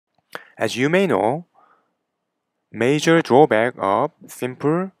As you may know, major drawback of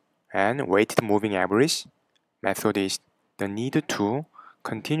simple and weighted moving average method is the need to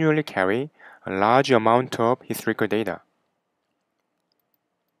continually carry a large amount of historical data.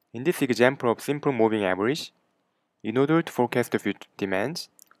 In this example of simple moving average, in order to forecast the future demands,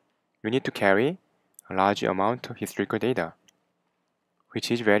 you need to carry a large amount of historical data, which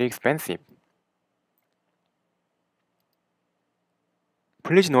is very expensive.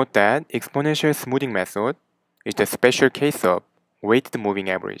 Please note that exponential smoothing method is the special case of weighted moving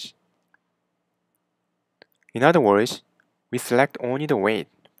average. In other words, we select only the weight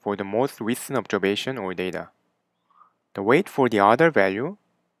for the most recent observation or data. The weight for the other value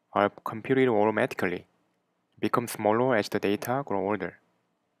are computed automatically, become smaller as the data grow older.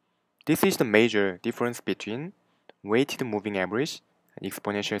 This is the major difference between weighted moving average and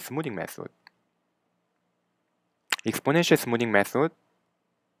exponential smoothing method. Exponential smoothing method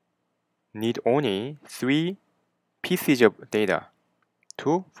need only 3 pieces of data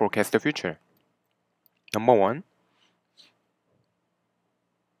to forecast the future. Number 1,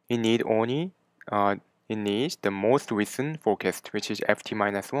 it needs the most recent forecast, which is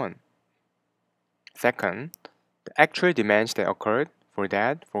ft-1. Second, the actual demands that occurred for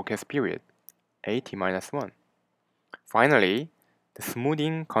that forecast period, at-1. Finally, the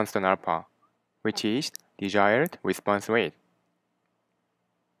smoothing constant alpha, which is desired response rate.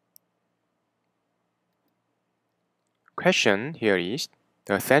 Question here is,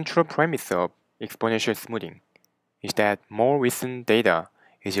 the central premise of exponential smoothing is that more recent data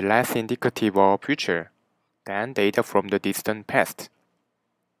is less indicative of future than data from the distant past,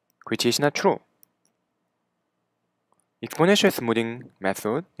 which is not true. Exponential smoothing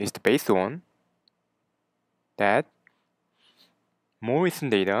method is based on that more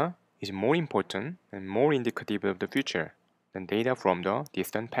recent data is more important and more indicative of the future than data from the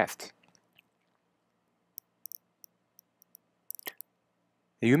distant past.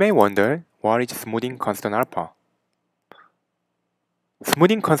 You may wonder, what is smoothing constant alpha?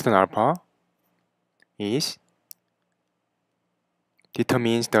 Smoothing constant alpha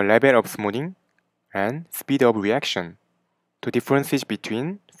determines the level of smoothing and speed of reaction to differences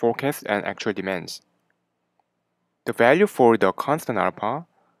between forecast and actual demands. The value for the constant alpha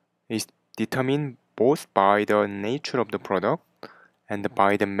is determined both by the nature of the product and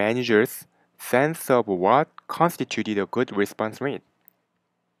by the manager's sense of what constituted a good response rate.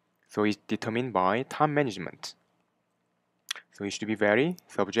 So it's determined by time management. So it should be very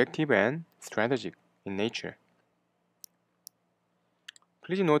subjective and strategic in nature.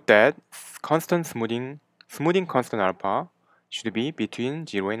 Please note that smoothing constant alpha should be between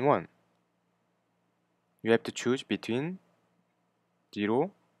 0 and 1. You have to choose between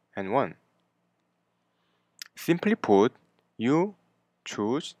 0 and 1. Simply put, you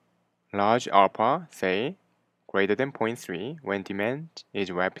choose large alpha, say greater than 0.3 when demand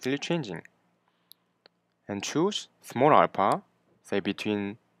is rapidly changing, and choose small alpha, say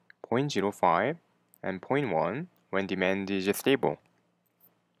between 0.05 and 0.1 when demand is stable.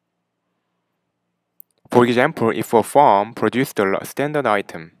 For example, if a firm produced a standard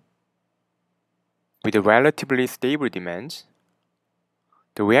item with a relatively stable demand,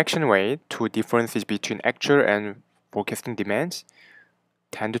 the reaction rate to differences between actual and forecasting demands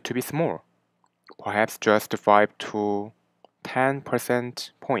tend to be small, perhaps just 5 to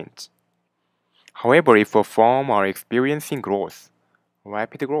 10% points. However, if a firm are experiencing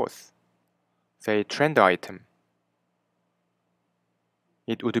rapid growth, say trend item,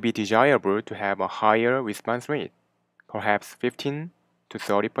 it would be desirable to have a higher response rate, perhaps 15 to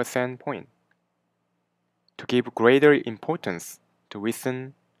 30% point, to give greater importance to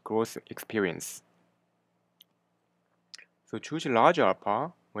recent growth experience. So choose large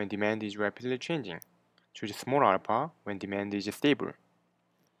alpha when demand is rapidly changing. Choose small alpha when demand is stable.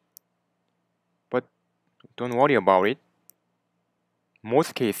 But don't worry about it.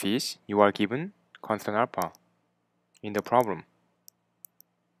 Most cases, you are given constant alpha in the problem.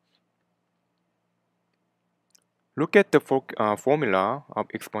 Look at the formula of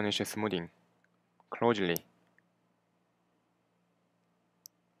exponential smoothing closely.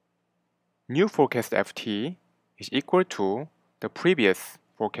 New forecast ft is equal to the previous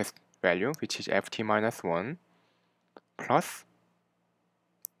forecast value, which is ft-1, plus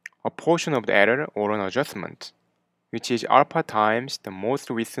a portion of the error or an adjustment, which is alpha times the most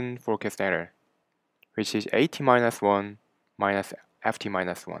recent forecast error, which is at-1 minus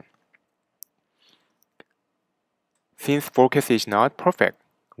ft-1. Since forecast is not perfect,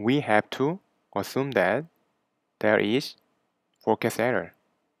 we have to assume that there is forecast error,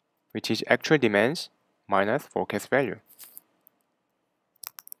 which is actual demands minus forecast value.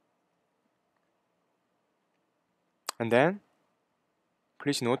 And then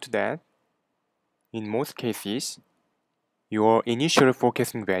please note that in most cases, your initial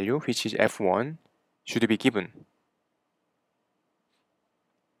forecasting value, which is F1, should be given.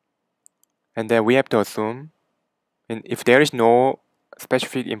 And then we have to assume, and if there is no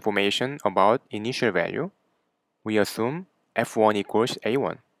specific information about initial value, we assume F1 equals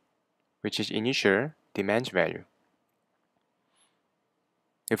A1, which is initial demand value.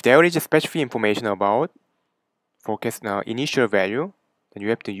 If there is specific information about forecast initial value, then you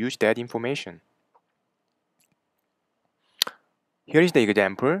have to use that information. Here is the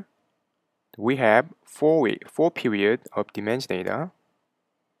example. We have four period of demand data,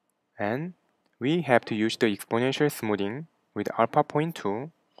 and we have to use the exponential smoothing with alpha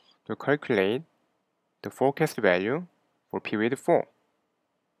 0.2 to calculate the forecast value for period 4.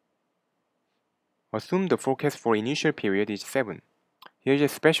 Assume the forecast for initial period is 7. Here the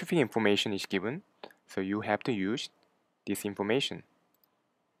specific information is given, so you have to use this information.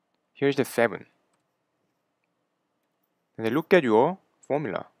 Here's the 7. And look at your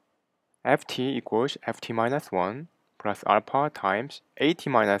formula. Ft equals Ft minus 1 plus alpha times At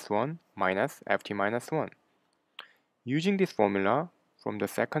minus 1 minus Ft minus 1. Using this formula from the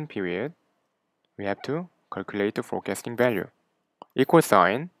second period, we have to calculate the forecasting value. Equal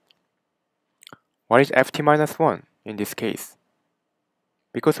sign. What is Ft minus 1 in this case?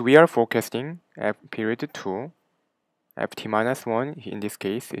 Because we are forecasting at period 2, Ft minus 1 in this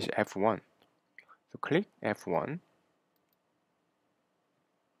case is F1. So click F1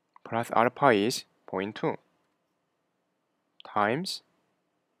 plus alpha is 0.2 times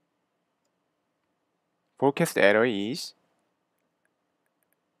forecast error is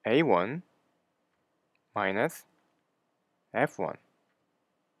A1 minus F1.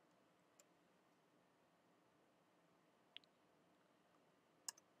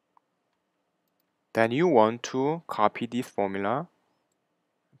 Then you want to copy this formula,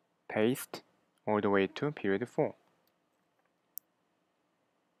 paste all the way to period 4.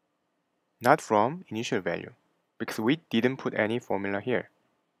 Not from initial value, because we didn't put any formula here.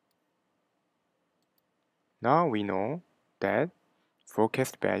 Now we know that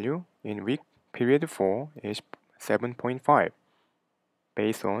forecast value in week period 4 is 7.5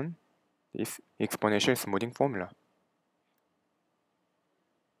 based on this exponential smoothing formula.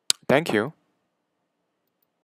 Thank you.